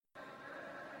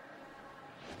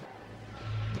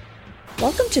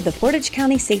Welcome to the Portage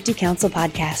County Safety Council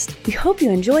podcast. We hope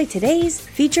you enjoy today's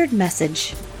featured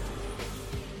message.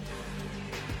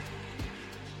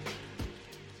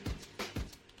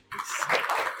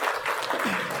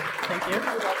 Thank you.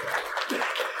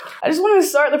 I just want to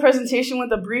start the presentation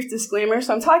with a brief disclaimer.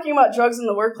 So I'm talking about drugs in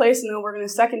the workplace, and then we're going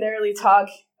to secondarily talk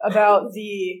about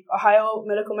the Ohio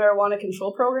Medical Marijuana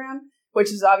Control Program,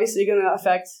 which is obviously going to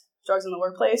affect drugs in the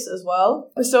workplace as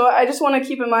well. So I just want to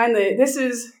keep in mind that this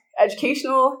is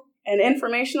educational and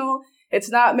informational. It's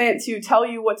not meant to tell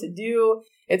you what to do.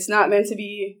 It's not meant to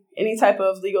be any type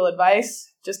of legal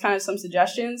advice, just kind of some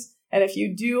suggestions. And if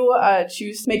you do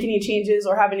choose to make any changes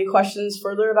or have any questions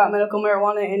further about medical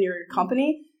marijuana in your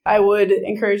company, I would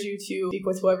encourage you to speak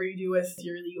with whoever you do with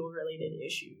your legal-related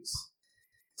issues.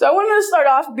 So I wanted to start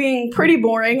off being pretty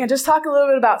boring and just talk a little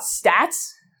bit about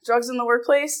stats, drugs in the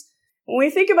workplace. When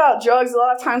we think about drugs, a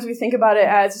lot of times we think about it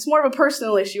as it's more of a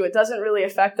personal issue. It doesn't really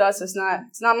affect us. It's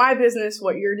not my business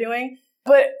what you're doing.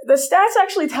 But the stats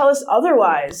actually tell us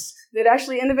otherwise, that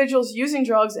actually individuals using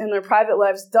drugs in their private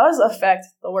lives does affect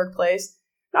the workplace.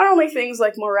 Not only things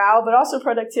like morale, but also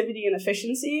productivity and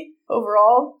efficiency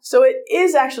overall. So it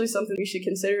is actually something we should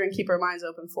consider and keep our minds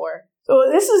open for. So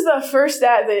this is the first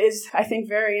stat that is, I think,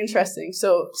 very interesting.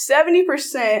 So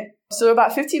 70%, so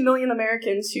about 15 million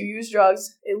Americans who use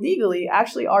drugs illegally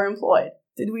actually are employed.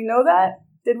 Did we know that?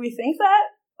 Did we think that?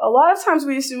 A lot of times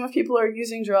we assume if people are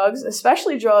using drugs,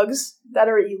 especially drugs that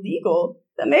are illegal,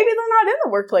 that maybe they're not in the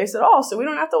workplace at all, so we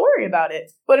don't have to worry about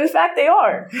it. But in fact, they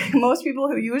are. Most people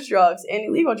who use drugs and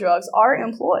illegal drugs are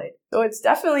employed. So it's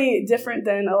definitely different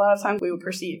than a lot of times we would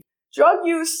perceive. Drug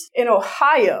use in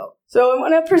Ohio. So I'm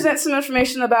going to present some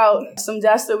information about some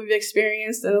deaths that we've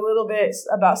experienced and a little bit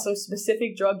about some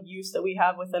specific drug use that we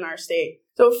have within our state.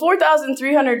 So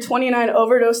 4,329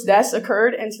 overdose deaths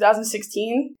occurred in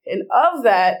 2016, and of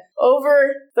that,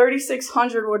 over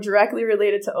 3,600 were directly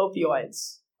related to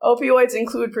opioids. Opioids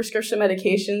include prescription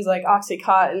medications like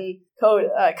Oxycontin,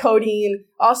 codeine,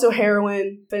 also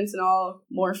heroin, fentanyl,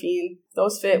 morphine.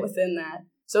 Those fit within that.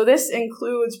 So this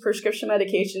includes prescription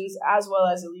medications as well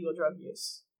as illegal drug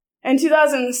use. In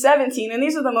 2017, and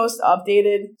these are the most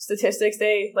updated statistics,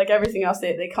 they, like everything else,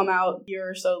 they come out a year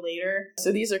or so later.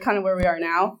 So these are kind of where we are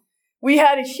now. We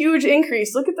had a huge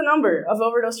increase. Look at the number of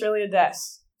overdose-related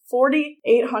deaths.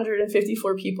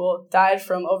 4,854 people died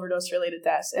from overdose-related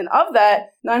deaths. And of that,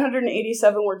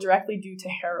 987 were directly due to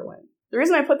heroin. The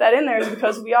reason I put that in there is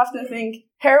because we often think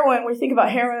heroin, we think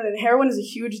about heroin, and heroin is a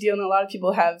huge deal, and a lot of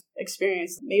people have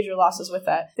experienced major losses with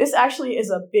that. This actually is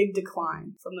a big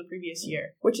decline from the previous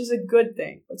year, which is a good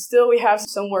thing. But still, we have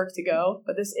some work to go,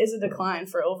 but this is a decline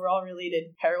for overall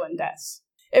related heroin deaths.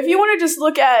 If you want to just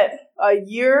look at a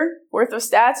year worth of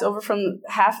stats over from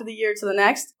half of the year to the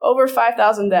next, over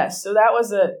 5,000 deaths. So that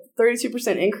was a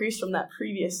 32% increase from that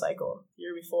previous cycle,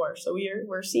 year before. So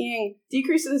we're seeing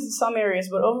decreases in some areas,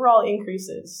 but overall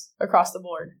increases across the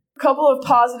board. A couple of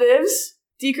positives: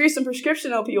 decrease in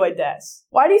prescription opioid deaths.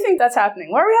 Why do you think that's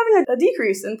happening? Why are we having a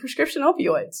decrease in prescription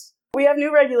opioids? We have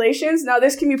new regulations. Now,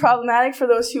 this can be problematic for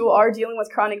those who are dealing with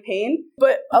chronic pain,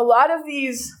 but a lot of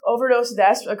these overdose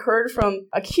deaths occurred from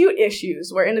acute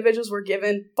issues where individuals were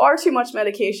given far too much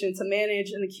medication to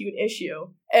manage an acute issue,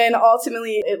 and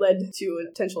ultimately it led to a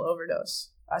potential overdose.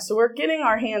 So we're getting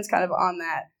our hands kind of on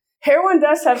that. Heroin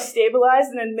deaths have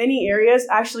stabilized and in many areas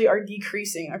actually are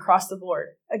decreasing across the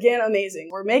board. Again, amazing.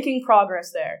 We're making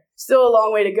progress there. Still a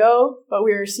long way to go, but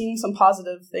we are seeing some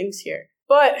positive things here.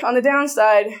 But on the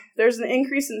downside, there's an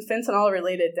increase in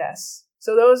fentanyl-related deaths.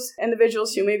 So those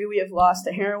individuals who maybe we have lost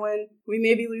to heroin, we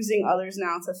may be losing others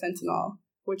now to fentanyl,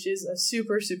 which is a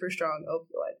super, super strong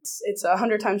opioid. It's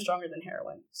 100 times stronger than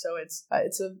heroin. So it's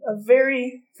a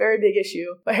very, very big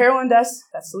issue. But heroin deaths,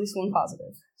 that's at least one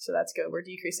positive. So that's good. We're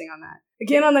decreasing on that.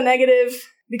 Again, on the negative,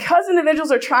 because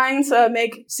individuals are trying to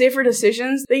make safer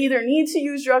decisions, they either need to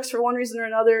use drugs for one reason or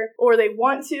another, or they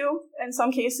want to in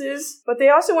some cases, but they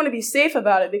also want to be safe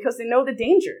about it because they know the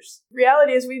dangers. The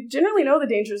reality is we generally know the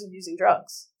dangers of using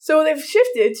drugs. So they've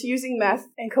shifted to using meth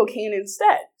and cocaine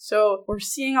instead. So we're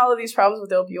seeing all of these problems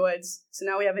with opioids. So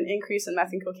now we have an increase in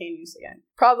meth and cocaine use again.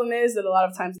 Problem is that a lot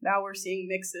of times now we're seeing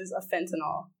mixes of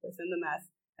fentanyl within the meth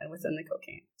and within the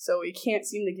cocaine. So we can't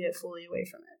seem to get fully away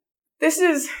from it. This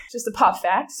is just a pop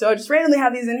fact. So I just randomly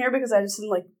have these in here because I just am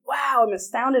like, wow, I'm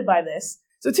astounded by this.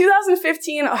 So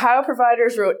 2015, Ohio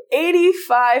providers wrote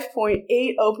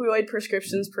 85.8 opioid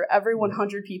prescriptions per every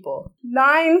 100 people.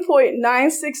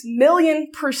 9.96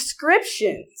 million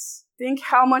prescriptions. Think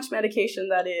how much medication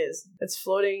that is that's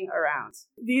floating around.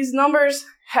 These numbers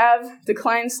have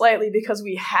declined slightly because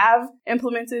we have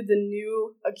implemented the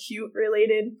new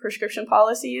acute-related prescription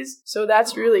policies, so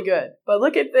that's really good. But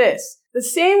look at this. The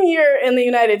same year in the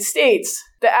United States,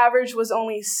 the average was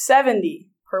only 70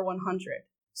 per 100.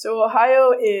 So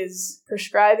Ohio is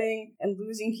prescribing and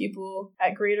losing people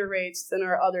at greater rates than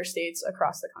our other states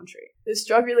across the country. This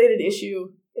drug-related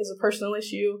issue is a personal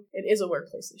issue. It is a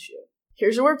workplace issue.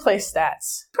 Here's your workplace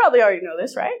stats. You probably already know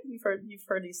this, right? You've heard these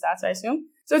stats, I assume.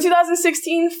 So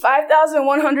 2016,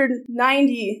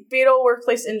 5,190 fatal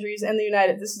workplace injuries in the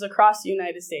this is across the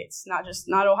United States, not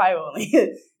Ohio only.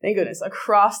 Thank goodness,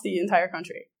 across the entire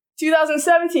country.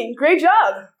 2017, great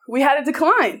job. We had a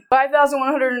decline,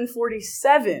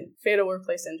 5,147 fatal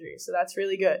workplace injuries. So that's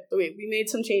really good. So we made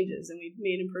some changes and we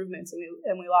made improvements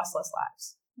and we lost less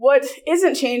lives. What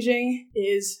isn't changing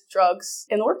is drugs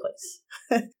in the workplace.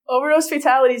 Overdose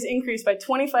fatalities increased by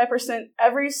 25%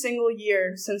 every single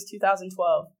year since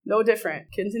 2012. No different.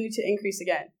 Continue to increase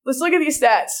again. Let's look at these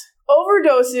stats.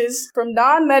 Overdoses from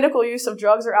non-medical use of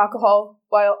drugs or alcohol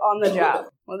while on the job.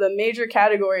 One of the major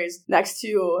categories next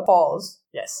to falls.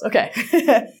 Yes, okay.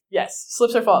 Yes,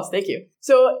 slips or falls, thank you.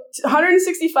 So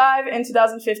 165 in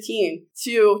 2015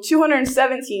 to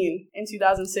 217 in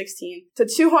 2016 to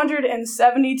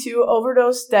 272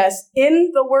 overdose deaths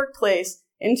in the workplace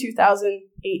in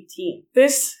 2018.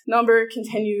 This number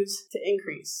continues to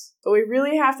increase. But we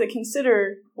really have to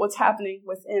consider what's happening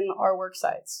within our work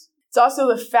sites. It's also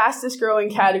the fastest growing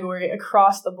category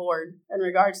across the board in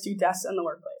regards to deaths in the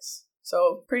workplace.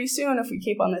 So pretty soon, if we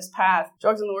keep on this path,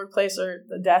 drugs in the workplace or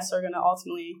the deaths are going to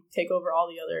ultimately take over all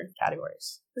the other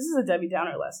categories. This is a Debbie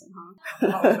Downer lesson,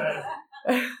 huh?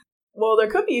 Well, there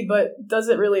could be, but does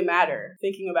it really matter?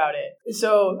 Thinking about it.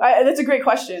 So that's a great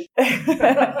question. No,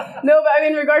 but I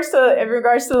mean, in regards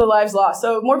to the lives lost.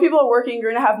 So more people are working,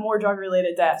 you're going to have more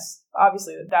drug-related deaths.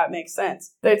 Obviously, that makes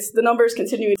sense. The numbers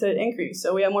continue to increase.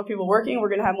 So we have more people working, we're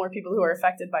going to have more people who are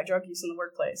affected by drug use in the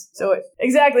workplace. So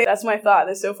exactly, that's my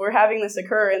thought. So if we're having this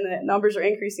occur and the numbers are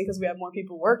increasing because we have more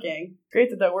people working, great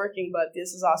that they're working, but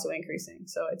this is also increasing.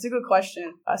 So it's a good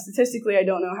question. Statistically, I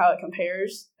don't know how it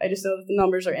compares. I just know that the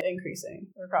numbers are increasing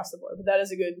across the board. But that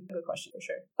is a good question for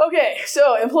sure. Okay,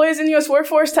 so employees in the U.S.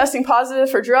 workforce testing positive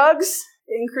for drugs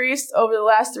increased over the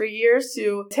last 3 years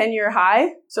to 10-year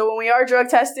high. So when we are drug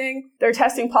testing, they're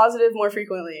testing positive more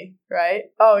frequently, right?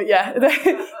 Oh yeah,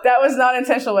 that was not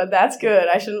intentional, but that's good.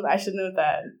 I should note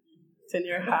that.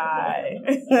 10-year high.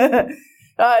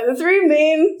 The three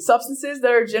main substances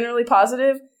that are generally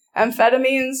positive: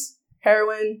 amphetamines,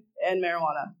 heroin, and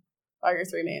marijuana are your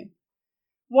three main.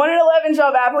 1 in 11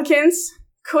 job applicants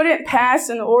couldn't pass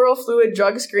an oral fluid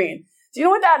drug screen. Do you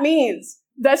know what that means?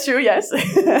 That's true, yes.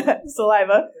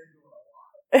 Saliva.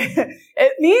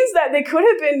 It means that they could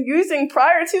have been using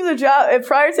prior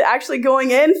to actually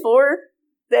going in for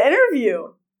the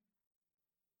interview.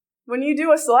 When you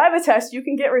do a saliva test, you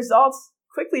can get results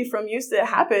quickly from use that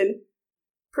happen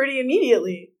pretty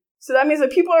immediately. So that means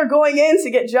that people are going in to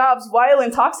get jobs while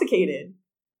intoxicated,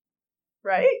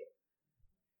 right?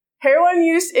 Heroin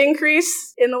use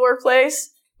increased in the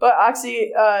workplace, but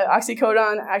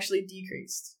oxycodone actually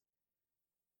decreased.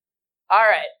 All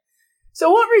right. So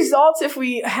what results if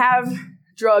we have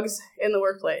drugs in the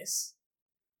workplace?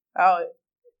 When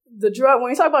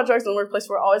we talk about drugs in the workplace,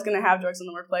 we're always going to have drugs in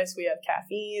the workplace. We have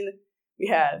caffeine, we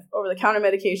have over-the-counter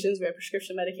medications, we have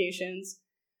prescription medications.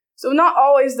 So not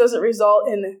always does it result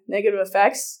in negative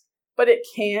effects, but it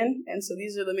can. And so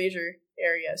these are the major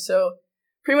areas. So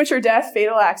premature death,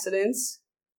 fatal accidents,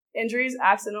 injuries,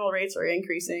 accidental rates are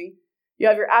increasing. You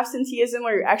have your absenteeism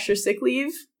or your extra sick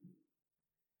leave.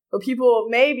 So people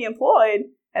may be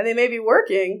employed and they may be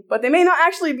working, but they may not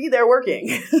actually be there working.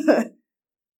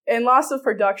 And loss of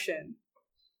production.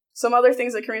 Some other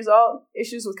things that can result: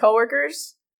 issues with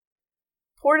coworkers,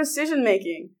 poor decision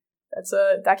making.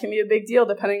 That can be a big deal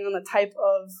depending on the type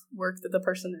of work that the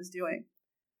person is doing.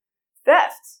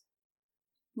 Theft,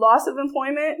 loss of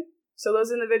employment. So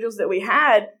those individuals that we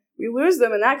lose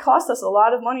them, and that costs us a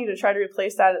lot of money to try to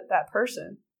replace that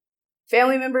person.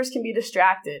 Family members can be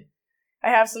distracted. I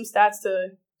have some stats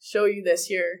to show you this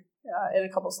here in a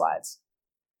couple slides.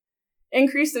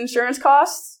 Increased insurance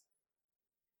costs,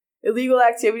 illegal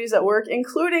activities at work,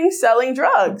 including selling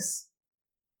drugs,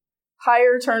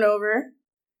 higher turnover,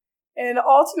 and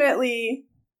ultimately,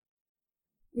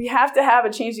 we have to have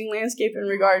a changing landscape in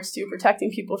regards to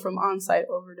protecting people from on-site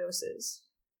overdoses.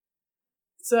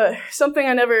 It's something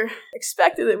I never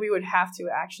expected that we would have to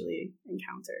actually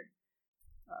encounter.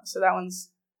 So that one's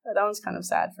kind of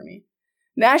sad for me.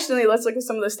 Nationally, let's look at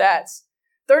some of the stats.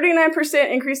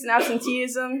 39% increase in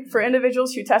absenteeism for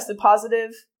individuals who tested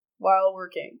positive while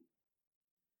working.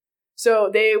 So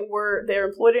they're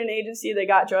employed in an agency, they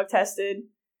got drug tested,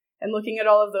 and looking at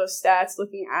all of those stats,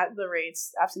 looking at the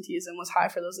rates, absenteeism was high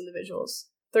for those individuals.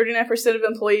 39% of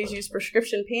employees use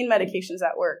prescription pain medications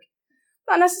at work.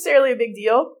 Not necessarily a big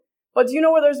deal, but do you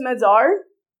know where those meds are?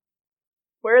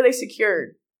 Where are they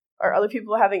secured? Are other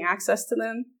people having access to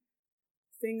them?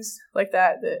 Things like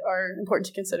that are important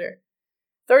to consider.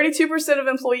 32% of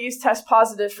employees test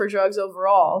positive for drugs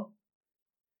overall.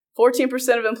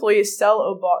 14% of employees sell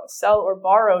or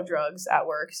borrow drugs at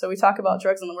work. So we talk about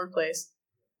drugs in the workplace.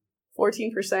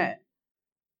 14%.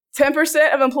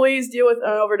 10% of employees deal with an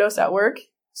overdose at work.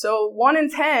 So 1 in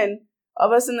 10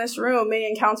 of us in this room may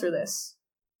encounter this.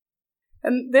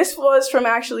 And this was from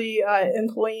actually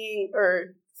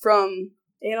from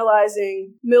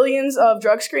analyzing millions of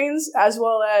drug screens, as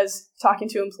well as talking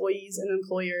to employees and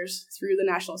employers through the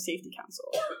National Safety Council.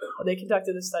 They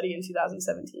conducted a study in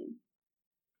 2017.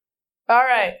 All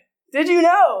right. Did you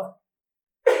know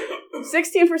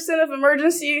 16% of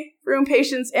emergency room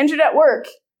patients injured at work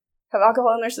have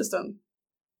alcohol in their system?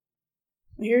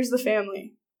 And here's the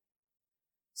family.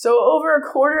 So over a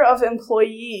quarter of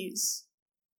employees,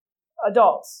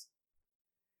 adults,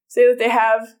 say that they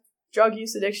have drug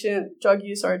use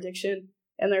or addiction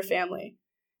in their family.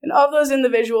 And of those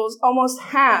individuals, almost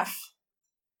half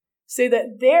say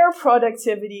that their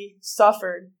productivity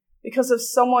suffered because of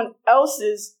someone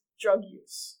else's drug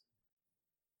use.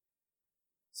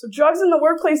 So drugs in the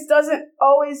workplace doesn't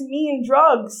always mean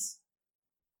drugs.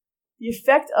 The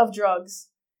effect of drugs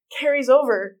carries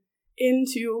over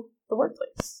into the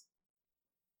workplace.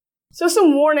 So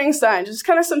some warning signs, just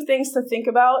kind of some things to think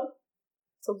about,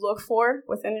 to look for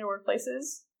within your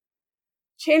workplaces.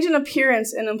 Change in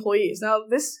appearance in employees. Now,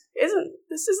 this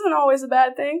isn't always a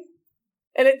bad thing,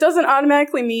 and it doesn't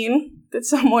automatically mean that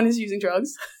someone is using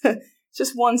drugs. It's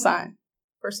just one sign.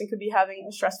 Person could be having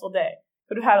a stressful day,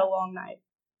 could have had a long night.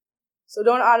 So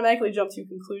don't automatically jump to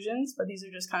conclusions, but these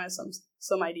are just kind of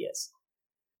some ideas.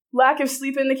 Lack of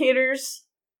sleep indicators,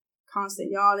 constant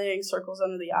yawning, circles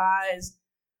under the eyes,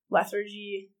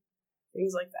 lethargy,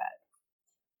 things like that.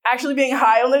 Actually being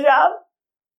high on the job,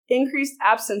 increased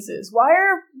absences. Why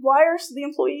are the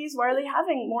employees, why are they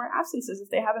having more absences if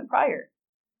they haven't prior?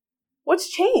 What's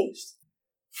changed?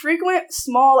 Frequent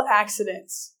small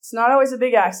accidents. It's not always a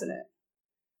big accident.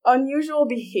 Unusual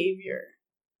behavior.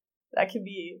 That could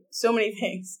be so many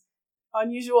things.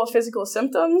 Unusual physical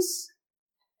symptoms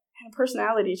and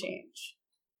personality change.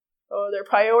 Or their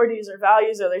priorities or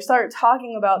values, or they start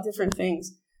talking about different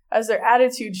things as their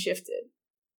attitude shifted.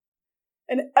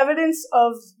 And evidence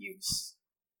of use.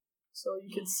 So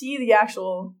you could see the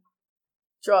actual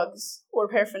drugs or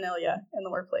paraphernalia in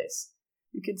the workplace.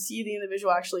 You could see the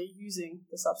individual actually using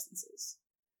the substances.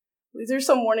 These are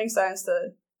some warning signs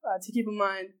to keep in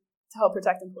mind to help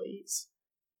protect employees.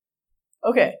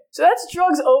 Okay, so that's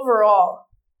drugs overall.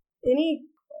 Any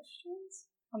questions?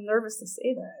 I'm nervous to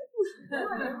say that.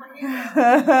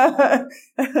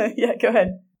 Yeah, go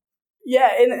ahead. Yeah,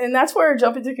 and that's where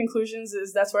jumping to conclusions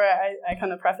is, that's where I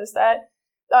kind of preface that.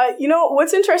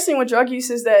 What's interesting with drug use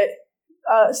is that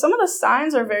some of the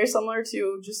signs are very similar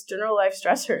to just general life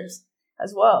stressors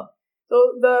as well.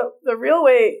 So the real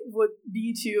way would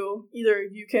be to either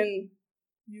you can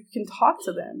talk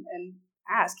to them and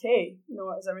ask, hey,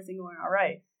 is everything going all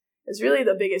right? It's really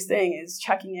the biggest thing is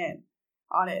checking in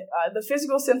on it. The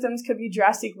physical symptoms could be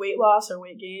drastic weight loss or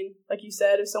weight gain. Like you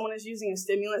said, if someone is using a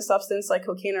stimulant substance like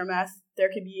cocaine or meth, there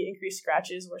could be increased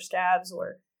scratches or scabs,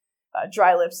 or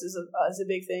dry lips is a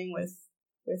big thing with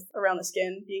around the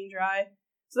skin being dry.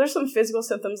 So there's some physical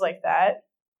symptoms like that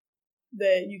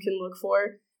you can look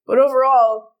for. But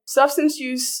overall, substance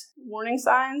use warning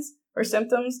signs or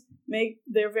symptoms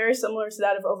they're very similar to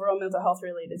that of overall mental health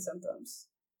related symptoms.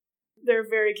 They're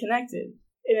very connected.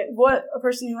 What a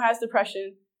person who has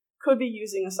depression could be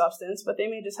using a substance, but they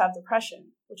may just have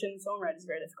depression, which in its own right is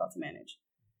very difficult to manage.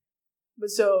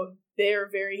 But so they are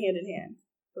very hand in hand.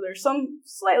 So there's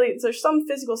some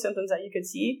physical symptoms that you could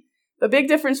see. The big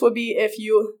difference would be if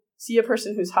you see a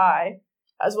person who's high,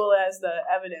 as well as the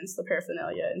evidence, the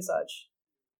paraphernalia and such.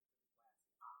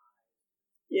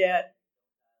 Yeah.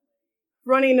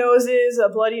 Runny noses, a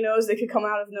bloody nose that could come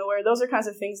out of nowhere. Those are kinds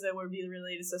of things that would be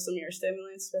related to some of your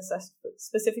stimulants,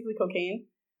 specifically cocaine.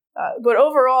 But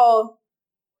overall,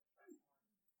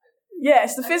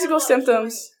 yes, the physical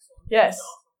symptoms, yes.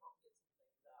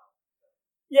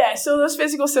 Yeah, so those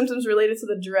physical symptoms related to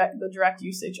the direct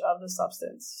usage of the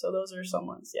substance. So those are some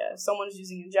ones, yeah. If someone's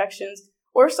using injections,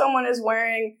 or someone is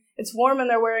it's warm and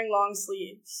they're wearing long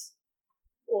sleeves.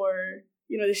 Or,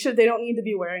 they don't need to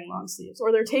be wearing long sleeves,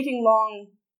 or they're taking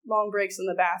long breaks in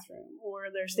the bathroom, or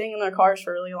they're staying in their cars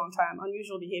for a really long time,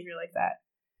 unusual behavior like that.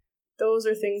 Those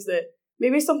are things that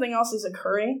maybe something else is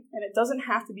occurring, and it doesn't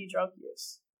have to be drug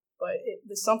use,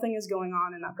 but something is going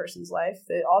on in that person's life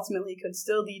that ultimately could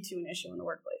still lead to an issue in the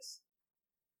workplace.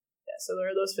 Yeah, so there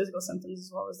are those physical symptoms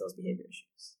as well as those behavior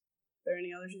issues. Are there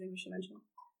any others you think we should mention?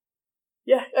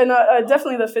 Yeah, and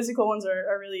definitely the physical ones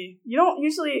are really, you don't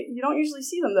usually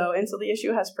see them though until the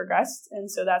issue has progressed, and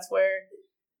so that's where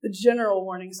the general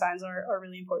warning signs are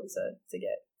really important to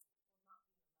get.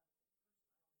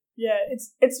 Yeah,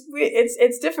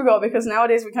 it's difficult because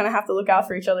nowadays we kind of have to look out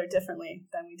for each other differently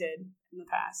than we did in the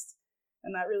past,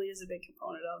 and that really is a big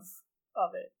component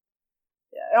of it.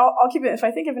 Yeah, I'll keep it. If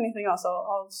I think of anything else,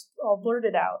 I'll blurt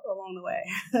it out along the way.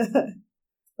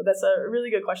 But that's a really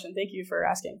good question. Thank you for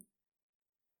asking.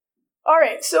 All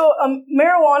right, so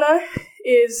marijuana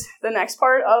is the next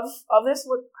part of this.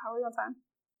 How are we on time?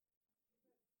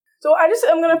 So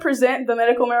I'm going to present the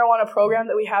medical marijuana program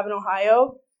that we have in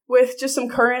Ohio with just some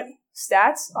current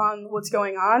stats on what's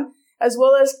going on, as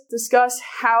well as discuss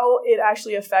how it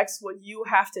actually affects what you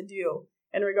have to do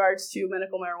in regards to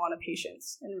medical marijuana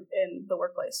patients in the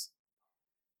workplace.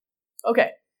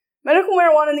 Okay, medical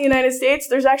marijuana in the United States,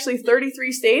 there's actually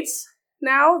 33 states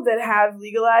now that have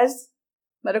legalized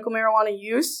medical marijuana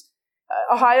use.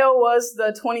 Ohio was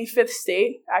the 25th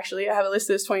state. Actually, I have it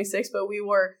listed as 26, but we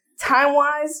were,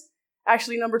 time-wise,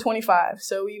 actually number 25.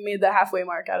 So we made the halfway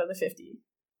mark out of the 50.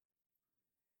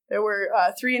 There were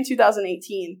 3 in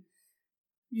 2018.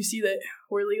 You see that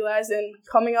we're legalized, and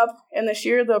coming up in this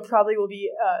year, there probably will be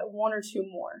 1 or 2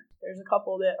 more. There's a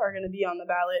couple that are going to be on the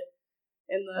ballot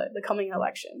in the coming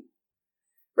election.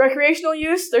 Recreational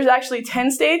use, there's actually 10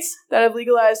 states that have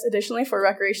legalized additionally for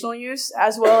recreational use,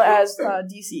 as well as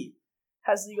DC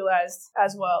has legalized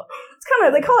as well. It's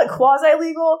they call it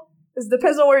quasi-legal. It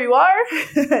depends on where you are.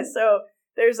 So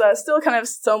there's still kind of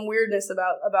some weirdness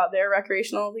about their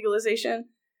recreational legalization.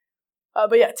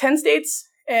 But yeah, 10 states,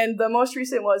 and the most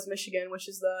recent was Michigan, which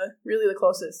is really the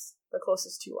closest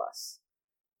to us.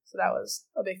 So that was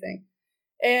a big thing.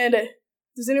 And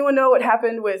does anyone know what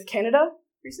happened with Canada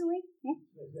recently?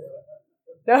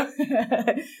 No?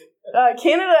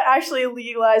 Canada actually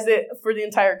legalized it for the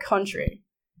entire country.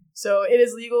 So it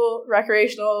is legal,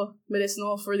 recreational,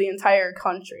 medicinal for the entire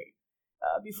country.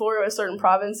 Before it was certain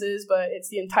provinces, but it's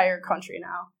the entire country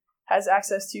now has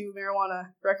access to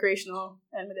marijuana, recreational,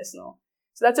 and medicinal.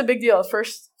 So that's a big deal.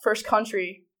 First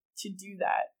country to do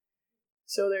that.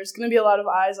 So there's going to be a lot of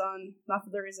eyes on, not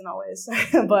that there isn't always,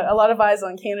 but a lot of eyes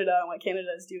on Canada and what Canada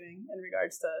is doing in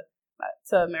regards to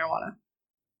marijuana.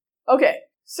 Okay,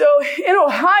 so in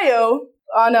Ohio,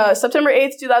 on September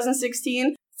 8th,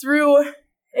 2016, through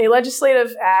a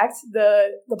legislative act,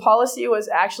 the policy was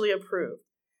actually approved.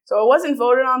 So it wasn't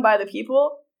voted on by the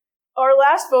people. Our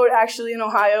last vote actually in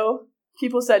Ohio,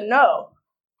 people said no.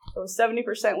 It was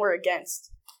 70% were against.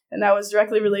 And that was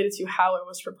directly related to how it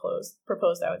was proposed,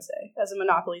 I would say, as a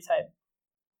monopoly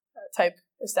type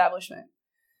establishment.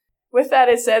 With that,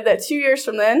 it said that 2 years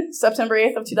from then, September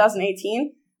 8th of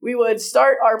 2018, we would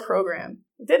start our program.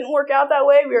 It didn't work out that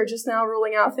way. We are just now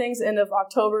rolling out things end of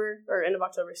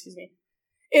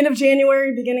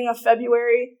January, beginning of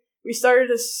February. We started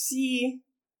to see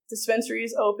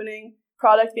dispensaries opening,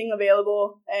 product being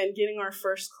available, and getting our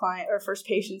first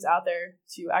patients out there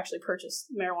to actually purchase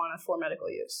marijuana for medical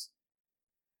use.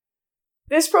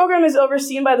 This program is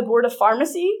overseen by the Board of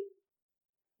Pharmacy,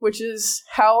 which is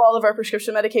how all of our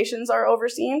prescription medications are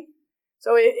overseen.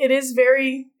 So it is a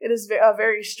very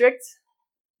strict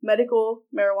medical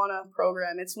marijuana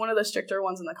program. It's one of the stricter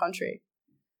ones in the country.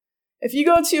 If you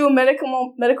go to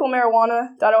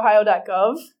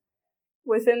medicalmarijuana.ohio.gov,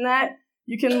 within that,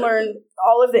 you can learn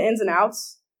all of the ins and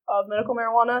outs of medical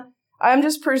marijuana. I'm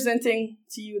just presenting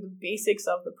to you the basics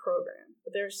of the program,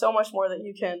 but there's so much more that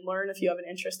you can learn if you have an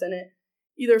interest in it,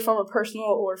 either from a personal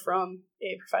or from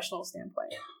a professional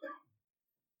standpoint.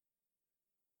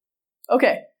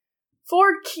 Okay,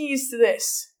 4 keys to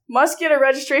this. Must get a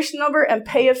registration number and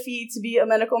pay a fee to be a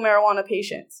medical marijuana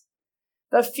patient.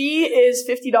 The fee is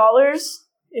 $50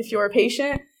 if you're a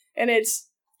patient, and it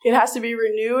has to be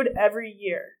renewed every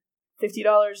year. $50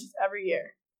 every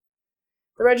year.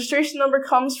 The registration number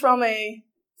comes from a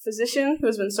physician who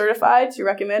has been certified to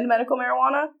recommend medical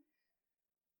marijuana,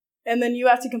 and then you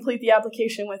have to complete the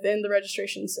application within the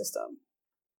registration system.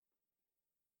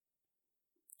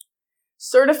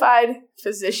 Certified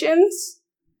physicians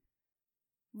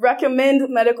recommend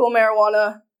medical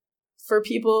marijuana for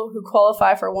people who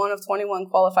qualify for one of 21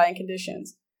 qualifying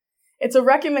conditions. It's a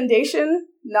recommendation,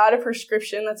 not a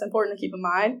prescription. That's important to keep in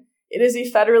mind. It is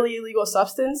a federally illegal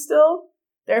substance still.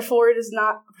 Therefore, it is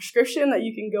not a prescription that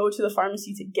you can go to the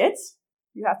pharmacy to get.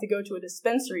 You have to go to a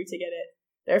dispensary to get it.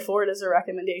 Therefore, it is a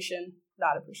recommendation,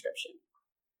 not a prescription.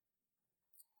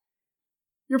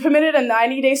 You're permitted a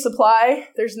 90-day supply.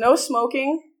 There's no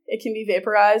smoking. It can be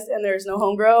vaporized, and there's no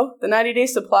home grow. The 90-day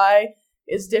supply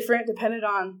is different depending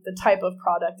on the type of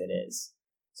product it is.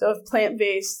 So if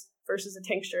plant-based versus a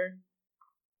tincture,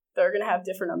 they're going to have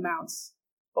different amounts.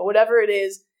 But whatever it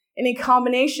is, any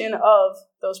combination of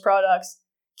those products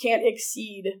can't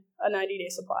exceed a 90-day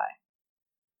supply.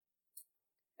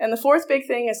 And the fourth big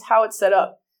thing is how it's set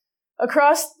up.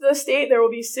 Across the state, there will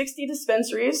be 60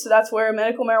 dispensaries, so that's where a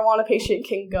medical marijuana patient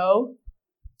can go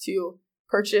to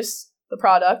purchase the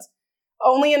product.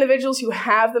 Only individuals who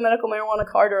have the medical marijuana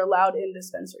card are allowed in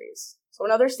dispensaries. So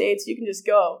in other states, you can just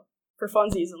go for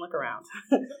funsies and look around.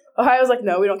 Ohio's like,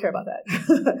 no, we don't care about that.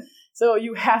 So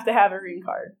you have to have a green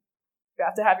card. You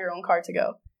have to have your own card to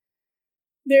go.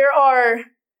 There are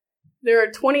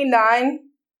 29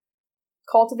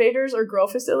 cultivators or grow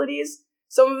facilities.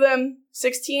 Some of them,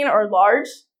 16, are large,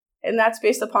 and that's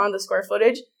based upon the square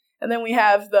footage. And then we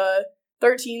have the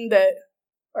 13 that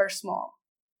are small,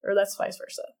 or that's vice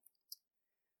versa.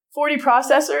 40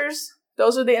 processors,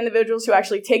 those are the individuals who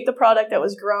actually take the product that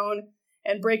was grown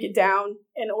and break it down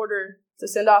in order to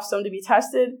send off some to be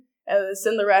tested, and then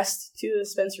send the rest to the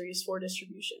dispensaries for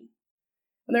distribution.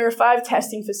 And there are 5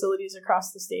 testing facilities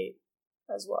across the state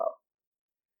as well.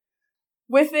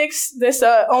 With this,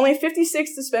 only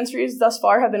 56 dispensaries thus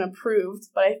far have been approved,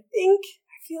 but I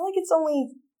feel like it's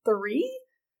only 3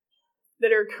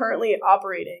 that are currently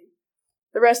operating.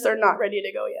 The rest are not ready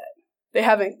to go yet. They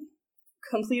haven't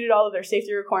completed all of their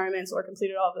safety requirements or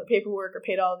completed all of their paperwork or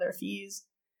paid all of their fees.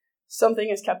 Something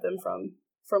has kept them from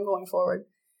going forward.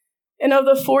 And of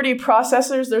the 40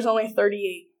 processors, there's only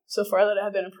 38 so far that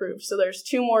have been approved. So there's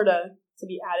 2 more to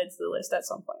be added to the list at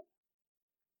some point.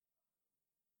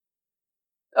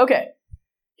 Okay,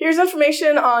 here's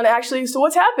information on so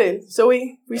what's happened. So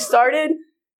we started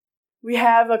in the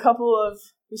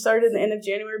end of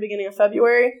January, beginning of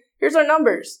February. Here's our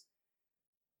numbers.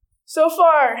 So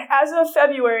far, as of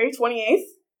February 28th,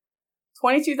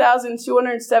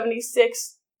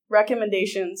 22,276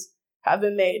 recommendations have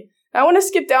been made. Now, I want to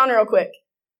skip down real quick.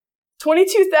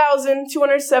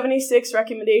 22,276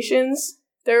 recommendations.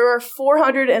 There are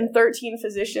 413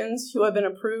 physicians who have been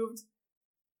approved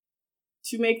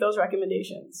to make those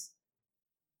recommendations.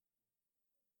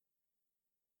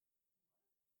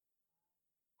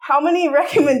 How many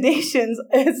recommendations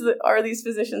are these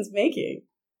physicians making?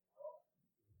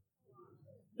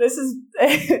 This is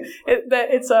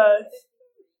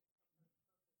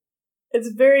it's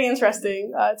very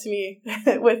interesting to me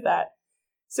with that.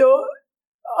 So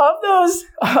of those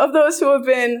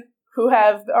who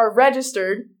are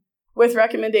registered with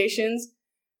recommendations,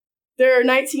 there are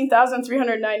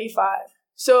 19,395.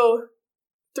 So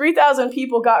 3,000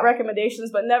 people got recommendations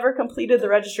but never completed the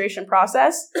registration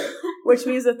process, which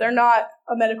means that they're not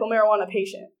a medical marijuana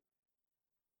patient.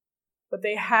 But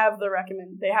they have the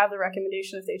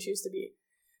recommendation if they choose to be.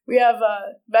 We have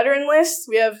a veteran list.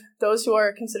 We have those who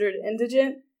are considered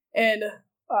indigent, and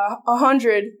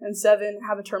 107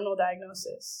 have a terminal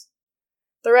diagnosis.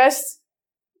 The rest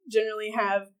generally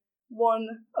have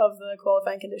one of the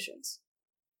qualifying conditions.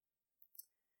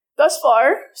 Thus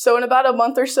far, so in about a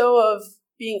month or so of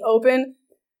being open,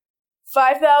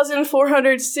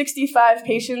 5,465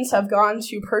 patients have gone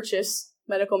to purchase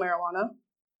medical marijuana.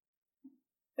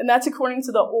 And that's according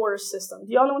to the ORS system.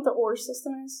 Do y'all know what the ORS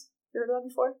system is? You heard of that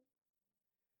before?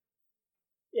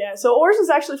 Yeah, so ORS is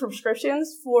actually for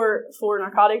prescriptions for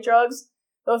narcotic drugs.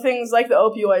 So things like the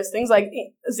opioids, things like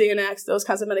Xanax, those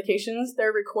kinds of medications,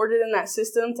 they're recorded in that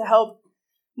system to help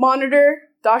monitor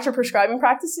doctor prescribing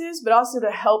practices, but also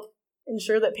to help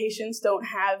ensure that patients don't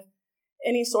have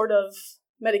any sort of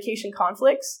medication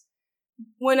conflicts.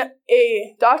 When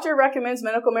a doctor recommends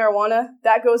medical marijuana,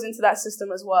 that goes into that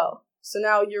system as well. So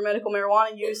now your medical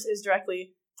marijuana use is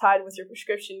directly tied with your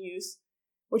prescription use,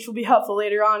 which will be helpful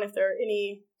later on if there are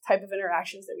any type of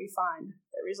interactions that we find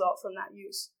that result from that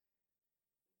use.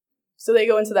 So they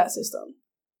go into that system.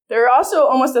 There are also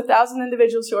almost 1,000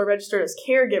 individuals who are registered as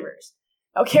caregivers.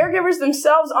 Now, caregivers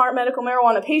themselves aren't medical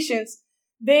marijuana patients.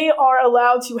 They are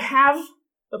allowed to have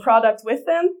the product with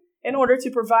them in order to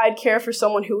provide care for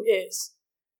someone who is.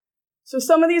 So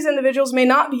some of these individuals may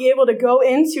not be able to go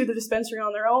into the dispensary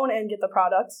on their own and get the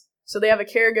product, so they have a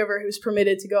caregiver who's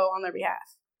permitted to go on their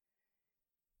behalf.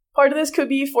 Part of this could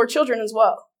be for children as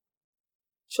well.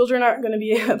 Children aren't going to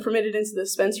be permitted into the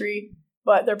dispensary,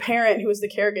 but their parent, who is the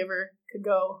caregiver, could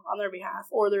go on their behalf,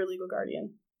 or their legal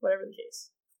guardian, whatever the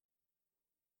case.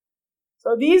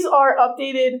 So these are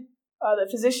updated, the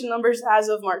physician numbers as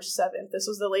of March 7th. This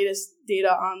was the latest data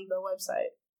on the website.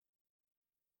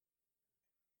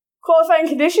 Qualifying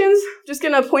conditions, just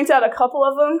going to point out a couple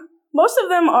of them. Most of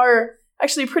them are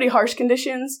actually pretty harsh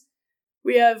conditions.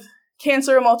 We have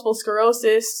cancer, multiple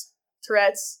sclerosis,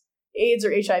 Tourette's, AIDS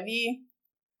or HIV,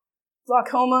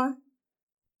 glaucoma.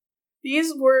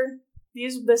 This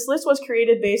list was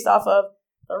created based off of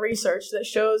a research that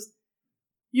shows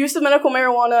use of medical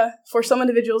marijuana for some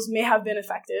individuals may have been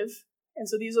effective, and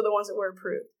so these are the ones that were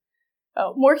approved.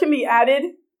 More can be added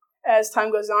as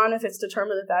time goes on if it's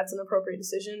determined that that's an appropriate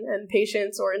decision, and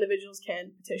patients or individuals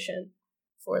can petition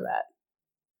for that.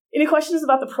 Any questions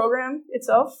about the program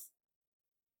itself?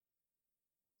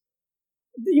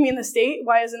 You mean the state?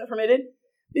 Why isn't it permitted?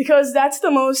 Because that's the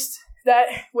most, that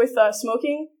with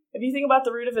smoking, if you think about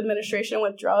the route of administration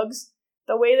with drugs,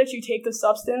 the way that you take the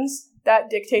substance, that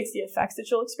dictates the effects that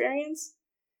you'll experience.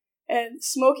 And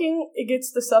smoking, it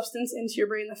gets the substance into your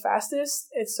brain the fastest,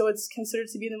 so it's considered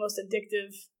to be the most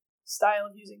addictive style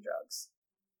of using drugs.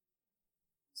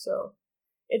 So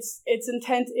its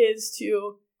intent is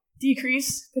to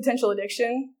decrease potential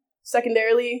addiction.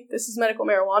 Secondarily, this is medical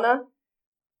marijuana.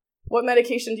 What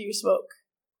medication do you smoke?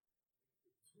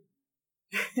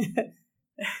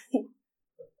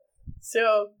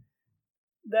 So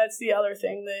that's the other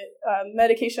thing, that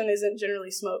medication isn't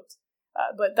generally smoked.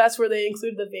 But that's where they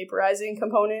include the vaporizing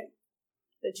component,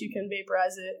 that you can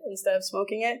vaporize it instead of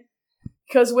smoking it.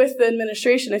 Because with the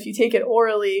administration, if you take it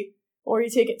orally or you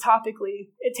take it topically,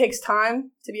 it takes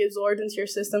time to be absorbed into your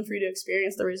system for you to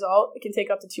experience the result. It can take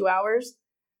up to 2 hours.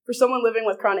 For someone living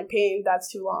with chronic pain,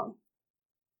 that's too long.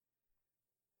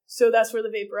 So that's where the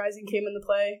vaporizing came into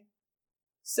play.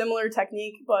 Similar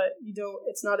technique, but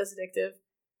it's not as addictive,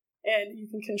 and you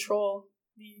can control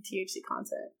the THC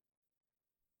content.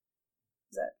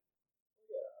 Is that?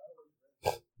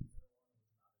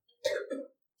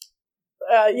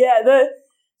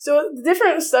 So the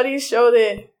different studies show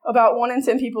that about 1 in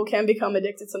 10 people can become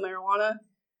addicted to marijuana.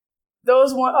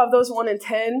 Of those 1 in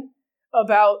 10,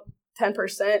 about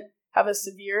 10% have a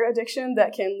severe addiction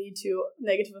that can lead to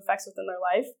negative effects within their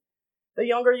life. The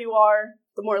younger you are,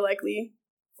 the more likely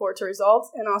for it to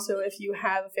result, and also if you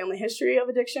have a family history of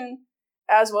addiction,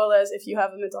 as well as if you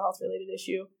have a mental health related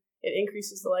issue, it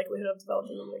increases the likelihood of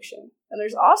developing addiction. And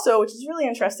there's also, which is really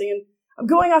interesting, and I'm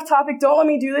going off topic, don't let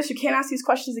me do this, you can't ask these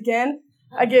questions again.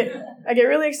 I get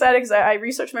really excited because I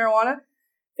research marijuana.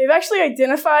 They've actually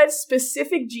identified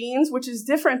specific genes, which is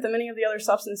different than many of the other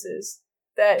substances,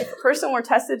 that if a person were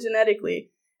tested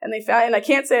genetically, and they found, and I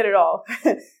can't say it at all,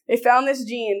 they found this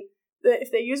gene that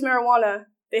if they use marijuana,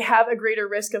 they have a greater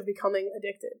risk of becoming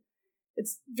addicted.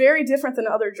 It's very different than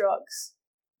other drugs.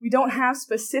 We don't have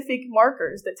specific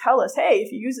markers that tell us, hey,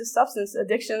 if you use this substance,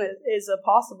 addiction is a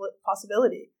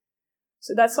possibility.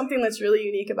 So that's something that's really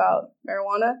unique about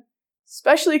marijuana,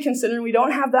 especially considering we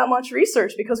don't have that much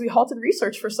research because we halted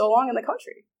research for so long in the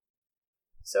country.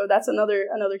 So that's another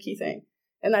key thing.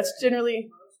 And that's generally...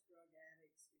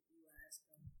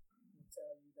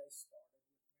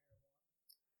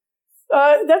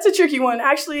 That's a tricky one.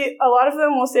 Actually, a lot of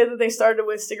them will say that they started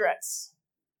with cigarettes.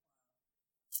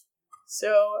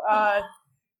 So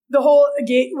the whole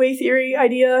gateway theory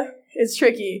idea is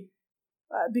tricky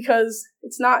because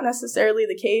it's not necessarily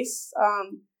the case.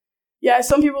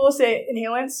 Some people will say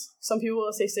inhalants. Some people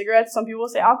will say cigarettes. Some people will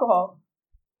say alcohol.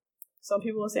 Some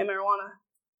people will say marijuana.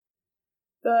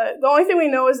 The only thing we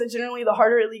know is that generally the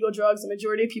harder illegal drugs, the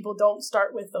majority of people don't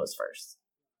start with those first.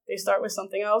 They start with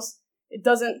something else. It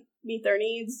doesn't meet their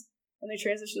needs, and they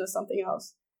transition to something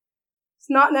else.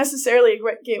 It's not necessarily a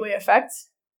gateway effect,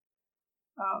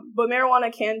 but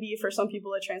marijuana can be for some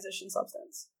people a transition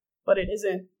substance, but it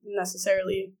isn't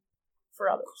necessarily for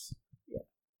others.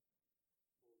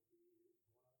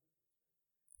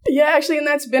 Yeah, actually, and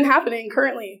that's been happening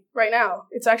currently, right now.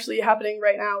 It's actually happening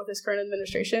right now with this current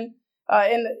administration.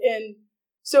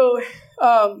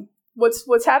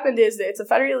 What's happened is that it's a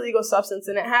federally legal substance,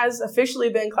 and it has officially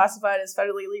been classified as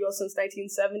federally legal since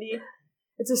 1970.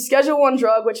 It's a Schedule I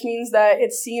drug, which means that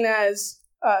it's seen as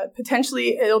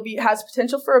has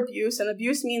potential for abuse, and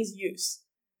abuse means use.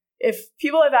 If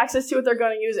people have access to it, they're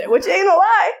going to use it, which ain't a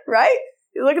lie, right?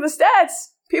 You look at the stats,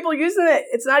 people using it,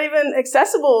 it's not even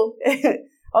accessible,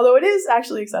 although it is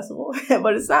actually accessible,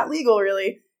 but it's not legal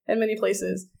really in many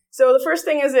places. So the first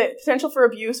thing is potential for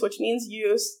abuse, which means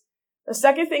use. The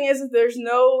second thing is that there's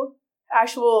no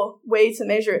actual way to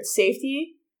measure its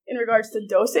safety in regards to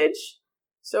dosage.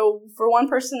 So for one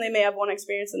person, they may have one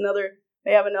experience, another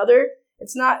may have another.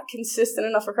 It's not consistent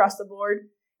enough across the board.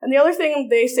 And the other thing,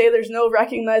 they say there's no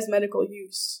recognized medical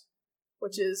use,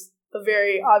 which is the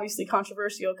very obviously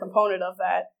controversial component of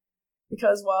that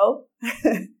because, well,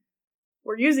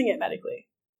 we're using it medically.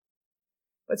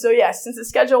 But so yes, since it's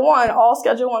Schedule 1, all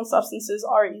Schedule 1 substances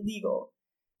are illegal,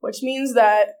 which means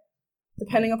that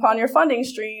depending upon your funding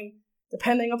stream,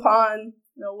 depending upon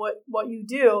what you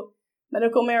do,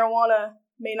 medical marijuana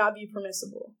may not be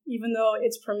permissible, even though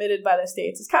it's permitted by the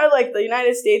states. It's kind of like the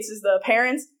United States is the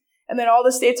parents, and then all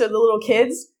the states are the little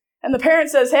kids. And the parent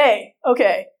says, hey,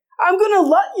 okay, I'm going to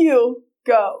let you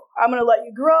go. I'm going to let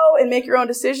you grow and make your own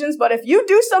decisions. But if you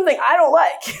do something I don't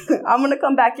like, I'm going to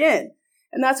come back in.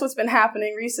 And that's what's been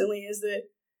happening recently is that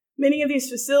many of these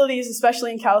facilities,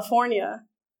 especially in California,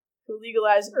 who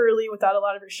legalized early without a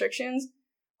lot of restrictions,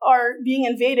 are being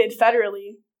invaded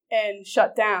federally and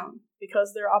shut down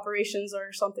because their operations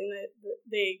are something that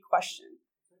they question.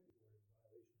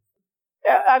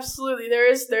 Yeah, absolutely. There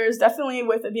is definitely,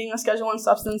 with it being a Schedule 1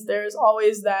 substance, there is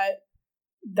always that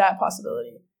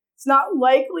possibility. It's not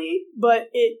likely, but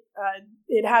it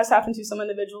has happened to some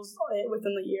individuals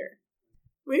within the year.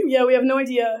 We have no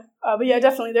idea, but yeah,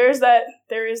 definitely there is that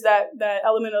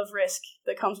element of risk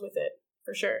that comes with it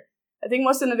for sure. I think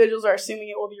most individuals are assuming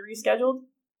it will be rescheduled,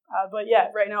 but yeah,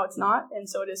 right now it's not, and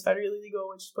so it is federally legal,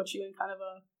 which puts you in kind of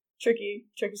a tricky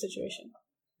situation.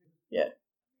 Yeah,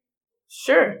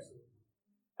 sure,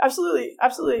 absolutely.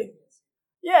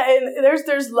 Yeah, and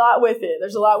there's a lot with it.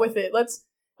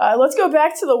 Let's go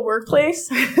back to the workplace,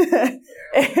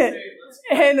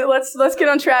 and let's get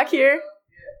on track here.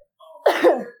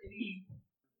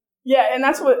 Yeah, and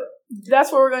that's what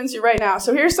we're going to right now.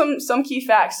 So here's some key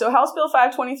facts. So House Bill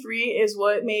 523 is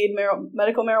what made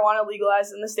medical marijuana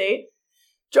legalized in the state.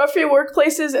 Drug-free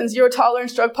workplaces and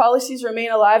zero-tolerance drug policies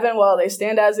remain alive and well. They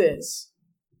stand as is.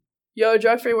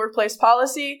 Drug-free workplace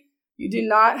policy,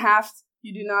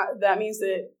 that means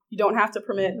that you don't have to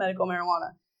permit medical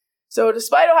marijuana. So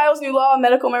despite Ohio's new law,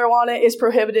 medical marijuana is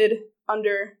prohibited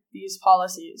under these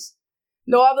policies.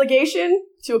 No obligation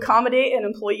to accommodate an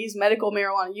employee's medical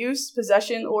marijuana use,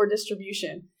 possession, or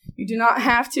distribution. You do not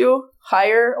have to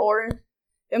hire or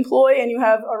employ, and you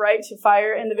have a right to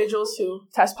fire individuals who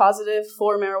test positive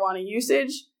for marijuana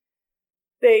usage.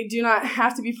 They do not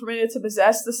have to be permitted to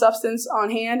possess the substance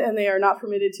on hand, and they are not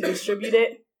permitted to distribute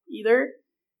it either.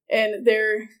 And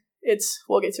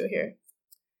we'll get to it here.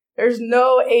 There's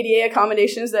no ADA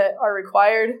accommodations that are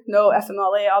required, no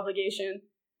FMLA obligation,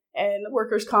 and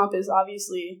workers' comp is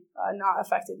obviously not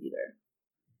affected either.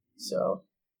 So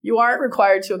you aren't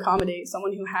required to accommodate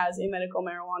someone who has a medical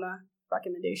marijuana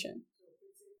recommendation.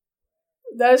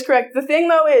 That is correct. The thing,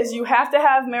 though, is you have to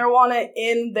have marijuana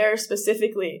in there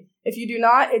specifically. If you do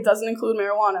not, it doesn't include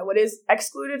marijuana. What is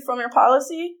excluded from your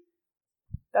policy,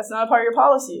 that's not a part of your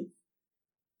policy.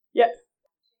 Yeah,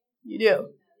 you do.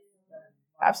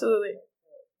 Absolutely.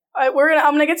 I'm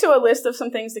gonna get to a list of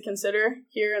some things to consider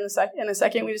here in a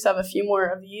second. We just have a few more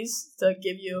of these to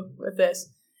give you with this.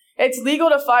 It's legal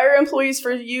to fire employees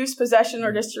for use, possession,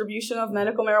 or distribution of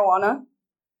medical marijuana.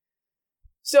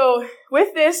 So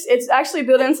with this, it's actually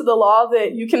built into the law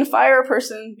that you can fire a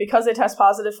person because they test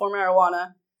positive for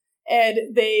marijuana,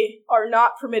 and they are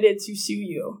not permitted to sue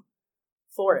you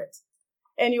for it.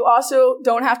 And you also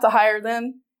don't have to hire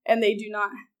them, and they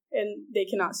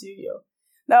cannot sue you.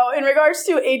 Now, in regards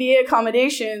to ADA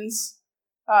accommodations,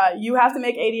 you have to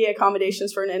make ADA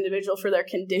accommodations for an individual for their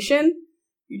condition.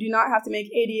 You do not have to make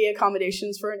ADA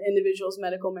accommodations for an individual's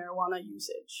medical marijuana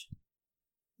usage.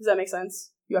 Does that make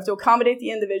sense? You have to accommodate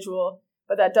the individual,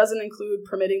 but that doesn't include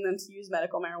permitting them to use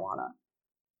medical marijuana.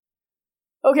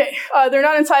 Okay, they're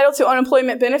not entitled to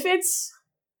unemployment benefits,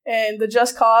 and the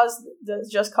just cause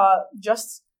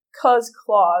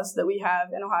clause that we have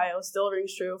in Ohio still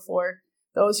rings true for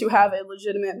those who have a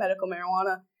legitimate medical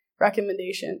marijuana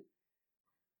recommendation.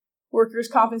 Workers'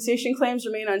 compensation claims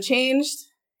remain unchanged.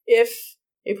 If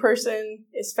a person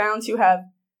is found to have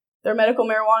their medical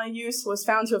marijuana use was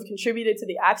found to have contributed to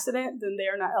the accident, then they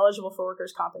are not eligible for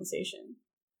workers' compensation.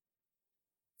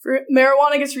 For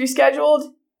marijuana gets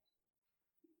rescheduled,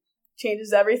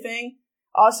 changes everything.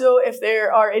 Also, if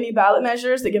there are any ballot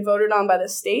measures that get voted on by the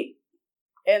state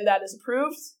and that is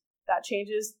approved, that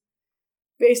changes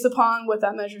based upon what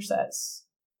that measure says.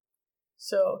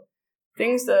 So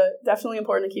things that definitely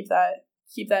important to keep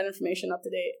that information up to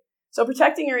date. So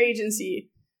protecting your agency.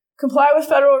 Comply with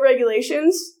federal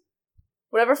regulations.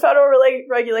 Whatever federal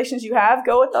regulations you have,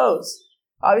 go with those.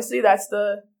 Obviously,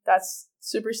 that's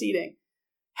superseding.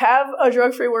 Have a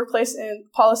drug-free workplace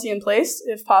and policy in place,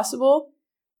 if possible.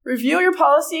 Review your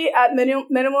policy at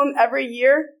minimum every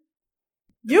year.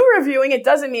 You reviewing it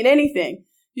doesn't mean anything.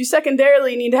 You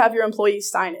secondarily need to have your employees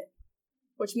sign it,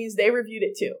 which means they reviewed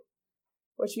it too,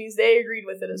 which means they agreed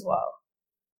with it as well.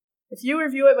 If you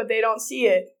review it but they don't see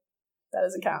it, that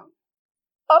doesn't count.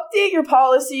 Update your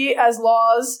policy as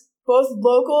laws, both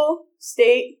local,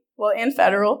 state, and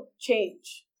federal,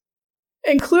 change.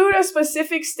 Include a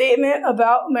specific statement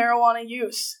about marijuana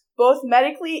use, both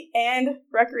medically and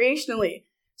recreationally.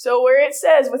 So where it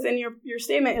says within your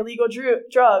statement, illegal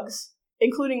drugs,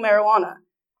 including marijuana.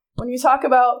 When you talk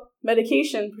about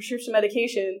medication, prescription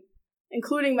medication,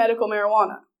 including medical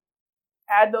marijuana,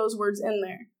 add those words in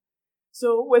there.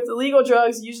 So with illegal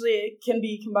drugs, usually it can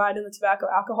be combined in the tobacco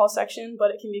alcohol section,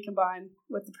 but it can be combined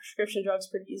with the prescription drugs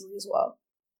pretty easily as well.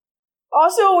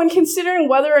 Also, when considering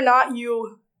whether or not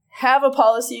you have a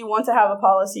policy, you want to have a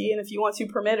policy, and if you want to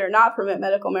permit or not permit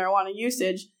medical marijuana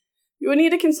usage, you would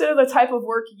need to consider the type of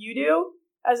work you do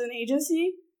as an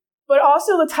agency, but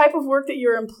also the type of work that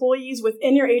your employees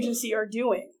within your agency are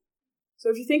doing. So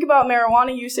if you think about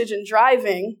marijuana usage and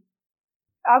driving,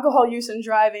 alcohol use and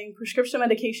driving, prescription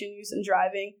medication use and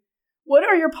driving, what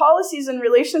are your policies in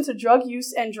relation to drug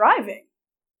use and driving?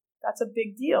 That's a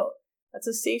big deal. That's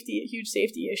a huge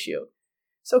safety issue.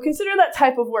 So consider that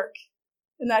type of work,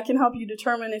 and that can help you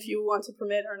determine if you want to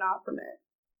permit or not permit.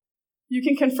 You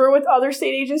can confer with other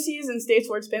state agencies in states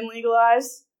where it's been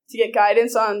legalized to get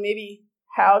guidance on maybe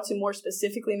how to more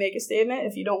specifically make a statement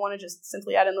if you don't want to just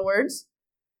simply add in the words.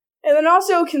 And then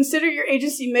also consider your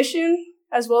agency mission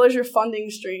as well as your funding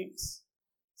streams.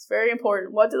 It's very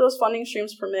important. What do those funding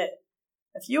streams permit?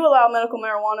 If you allow medical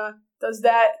marijuana, does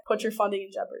that put your funding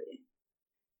in jeopardy?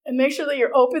 And make sure that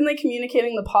you're openly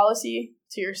communicating the policy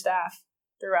to your staff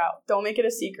throughout. Don't make it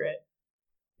a secret.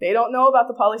 They don't know about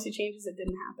the policy changes that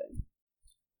didn't happen.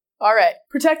 All right,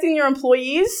 protecting your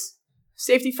employees,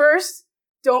 safety first.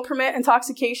 Don't permit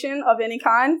intoxication of any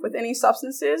kind with any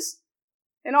substances.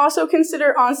 And also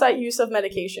consider on-site use of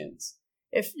medications.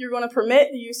 If you're going to permit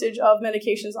the usage of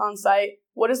medications on-site,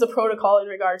 what is the protocol in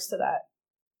regards to that?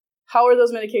 How are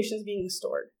those medications being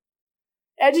stored?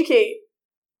 Educate.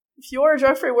 If you're a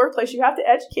drug-free workplace, you have to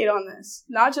educate on this,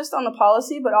 not just on the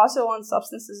policy, but also on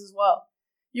substances as well.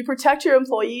 You protect your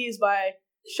employees by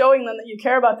showing them that you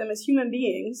care about them as human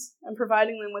beings and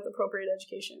providing them with appropriate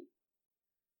education.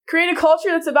 Create a culture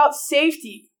that's about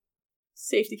safety.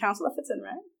 Safety council, that fits in,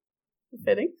 right?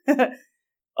 Fitting.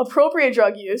 Appropriate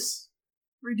drug use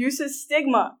reduces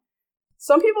stigma.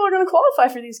 Some people are going to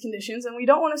qualify for these conditions, and we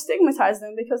don't want to stigmatize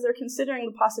them because they're considering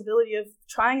the possibility of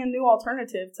trying a new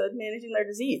alternative to managing their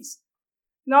disease.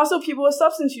 And also people with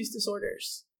substance use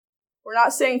disorders. We're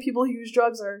not saying people who use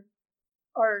drugs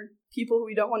are people who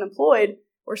we don't want employed.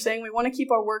 We're saying we want to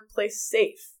keep our workplace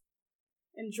safe.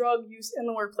 And drug use in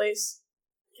the workplace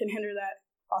can hinder that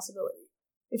possibility.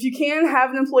 If you can,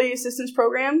 have an employee assistance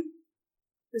program.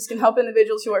 This can help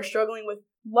individuals who are struggling with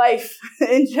life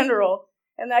in general,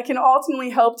 and that can ultimately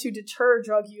help to deter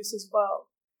drug use as well.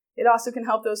 It also can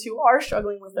help those who are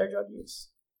struggling with their drug use.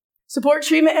 Support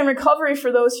treatment and recovery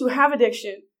for those who have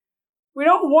addiction. We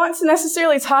don't want to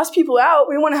necessarily toss people out.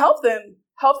 We want to help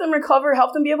them recover,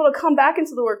 help them be able to come back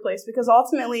into the workplace, because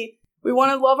ultimately we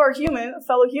want to love our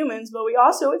fellow humans, but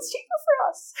it's cheaper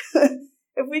for us.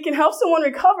 If we can help someone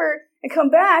recover and come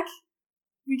back,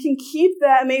 we can keep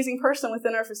that amazing person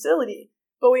within our facility,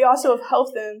 but we also have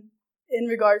helped them in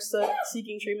regards to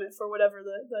seeking treatment for whatever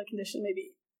the condition may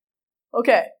be.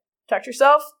 Okay, protect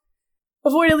yourself,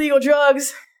 avoid illegal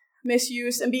drugs,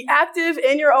 misuse, and be active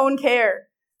in your own care.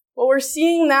 What we're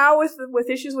seeing now with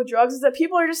issues with drugs is that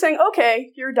people are just saying,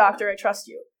 okay, you're a doctor, I trust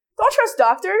you. Don't trust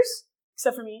doctors,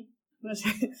 except for me.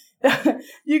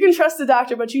 You can trust the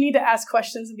doctor, but you need to ask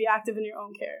questions and be active in your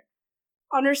own care.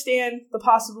 Understand the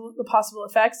possible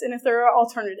effects, and if there are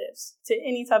alternatives to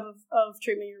any type of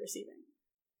treatment you're receiving.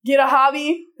 Get a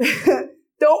hobby.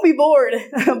 Don't be bored.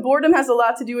 Boredom has a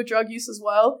lot to do with drug use as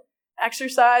well.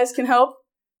 Exercise can help.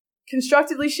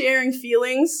 Constructively sharing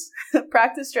feelings.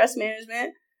 Practice stress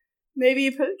management.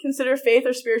 Maybe consider faith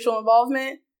or spiritual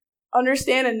involvement.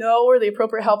 Understand and know where the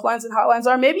appropriate helplines and hotlines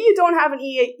are. Maybe you don't have an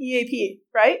EAP,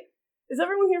 right? Is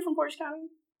everyone here from Portage County?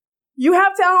 You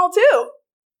have Town Hall too.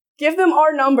 Give them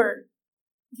our number.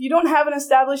 If you don't have an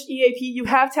established EAP, you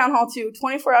have Town Hall too.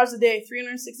 24 hours a day,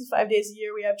 365 days a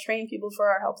year, we have trained people for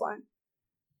our helpline.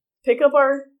 Pick up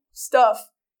our stuff.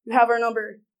 You have our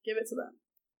number. Give it to them.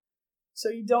 So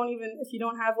if you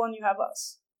don't have one, you have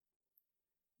us.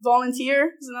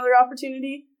 Volunteer is another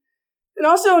opportunity. And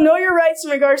also know your rights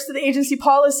in regards to the agency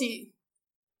policy.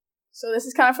 So this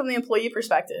is kind of from the employee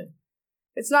perspective.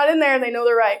 It's not in there, they know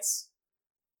their rights.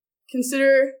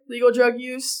 Consider legal drug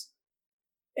use,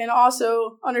 and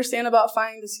also understand about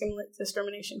filing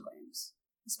discrimination claims,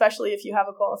 especially if you have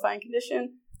a qualifying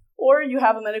condition or you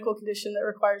have a medical condition that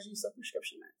requires use of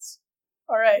prescription meds.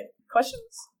 All right,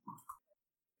 questions?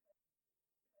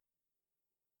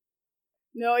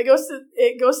 No, it goes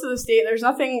to the state. There's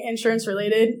nothing insurance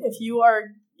related. If you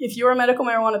are a medical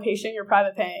marijuana patient, you're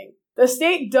private paying. The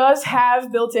state does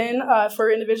have built in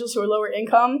for individuals who are lower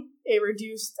income a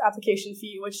reduced application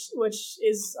fee, which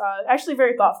is actually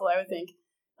very thoughtful, I would think,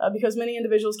 because many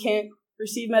individuals can't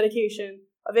receive medication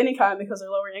of any kind because they're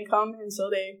lower income, and so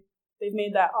they've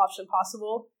made that option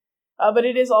possible. But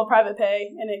it is all private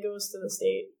pay, and it goes to the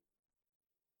state.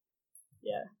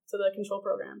 Yeah, to the control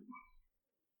program.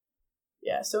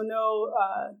 Yeah, so no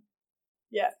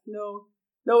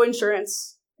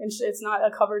insurance. It's not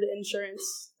a covered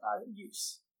insurance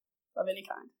use of any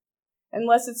kind,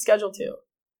 unless it's Schedule 2.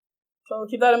 So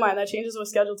keep that in mind. That changes with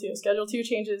Schedule 2. Schedule 2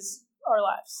 changes our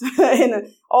lives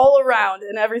and all around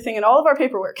and everything and all of our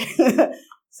paperwork.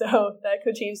 So that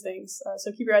could change things.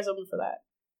 So keep your eyes open for that.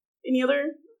 Any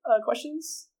other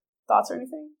questions, thoughts, or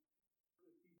anything?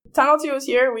 Town Hall 2 is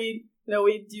here. We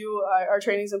do our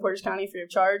trainings in Portage County free of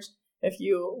charge. If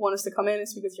you want us to come in and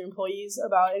speak with your employees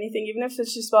about anything, even if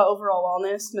it's just about overall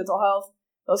wellness, mental health,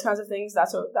 those kinds of things,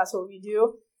 that's what we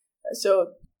do.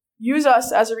 So use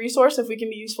us as a resource if we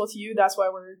can be useful to you. That's why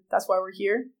we're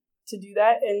here to do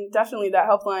that. And definitely that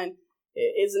helpline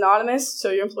is anonymous,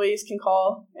 so your employees can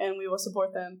call and we will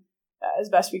support them as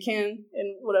best we can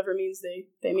in whatever means they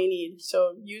may need.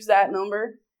 So use that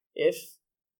number if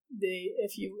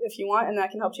you want, and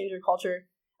that can help change your culture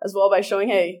as well by showing,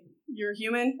 hey, you're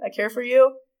human, I care for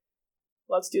you,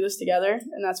 let's do this together.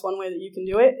 And that's one way that you can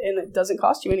do it, and it doesn't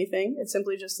cost you anything. It's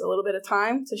simply just a little bit of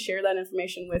time to share that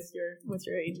information with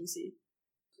your agency.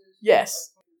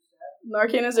 Yes,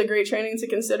 Narcan is a great training to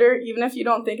consider. Even if you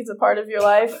don't think it's a part of your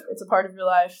life, it's a part of your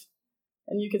life,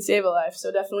 and you could save a life.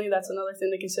 So definitely that's another thing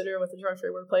to consider with the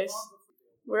drug-free workplace.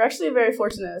 We're actually very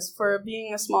fortunate. For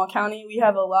being a small county, we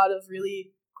have a lot of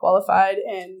really qualified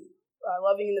and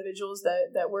loving individuals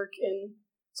that work in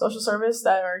social service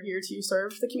that are here to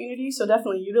serve the community. So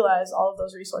definitely utilize all of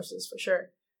those resources for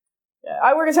sure. Yeah,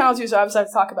 I work in Town Hall too, so I obviously have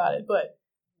to talk about it. But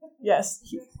yes,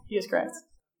 he is correct.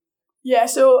 Yeah,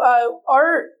 so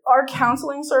our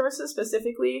counseling services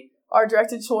specifically are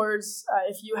directed towards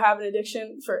if you have an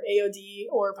addiction for AOD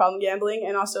or problem gambling,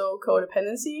 and also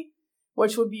codependency,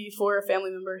 which would be for a family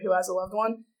member who has a loved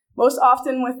one. Most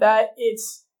often with that, it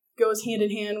goes hand in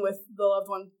hand with the loved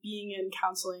one being in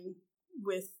counseling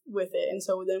with it, and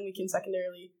so then we can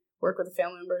secondarily work with the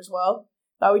family member as well.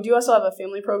 We do also have a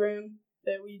family program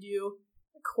that we do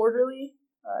quarterly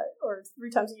or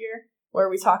 3 times a year, where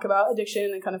we talk about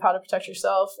addiction and kind of how to protect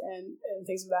yourself and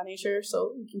things of that nature.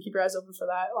 So you can keep your eyes open for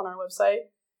that on our website.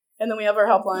 And then we have our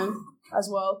helpline as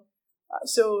well.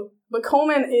 But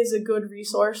Komen is a good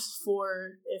resource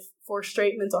for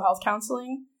straight mental health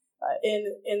counseling,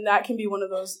 and that can be one of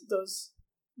those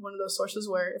sources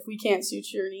where if we can't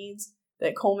suit your needs,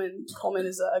 that Komen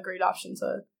is a great option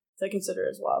to consider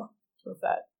as well. With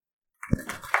that,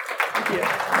 thank you.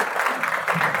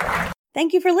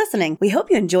 Thank you for listening. We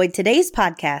hope you enjoyed today's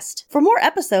podcast. For more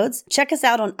episodes, check us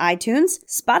out on iTunes,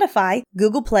 Spotify,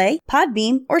 Google Play,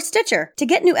 Podbean, or Stitcher. To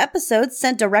get new episodes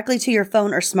sent directly to your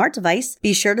phone or smart device,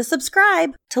 be sure to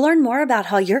subscribe. To learn more about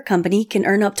how your company can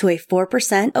earn up to a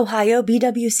 4% Ohio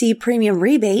BWC premium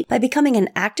rebate by becoming an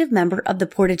active member of the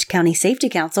Portage County Safety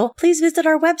Council, please visit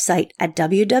our website at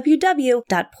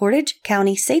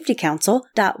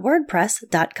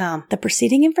www.portagecountysafetycouncil.wordpress.com. The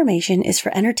preceding information is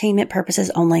for entertainment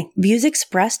purposes only. Views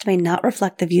expressed may not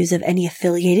reflect the views of any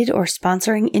affiliated or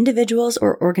sponsoring individuals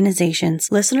or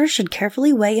organizations. Listeners should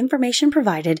carefully weigh information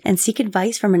provided and seek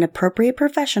advice from an appropriate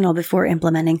professional before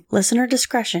implementing. Listener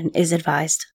discretion is advised.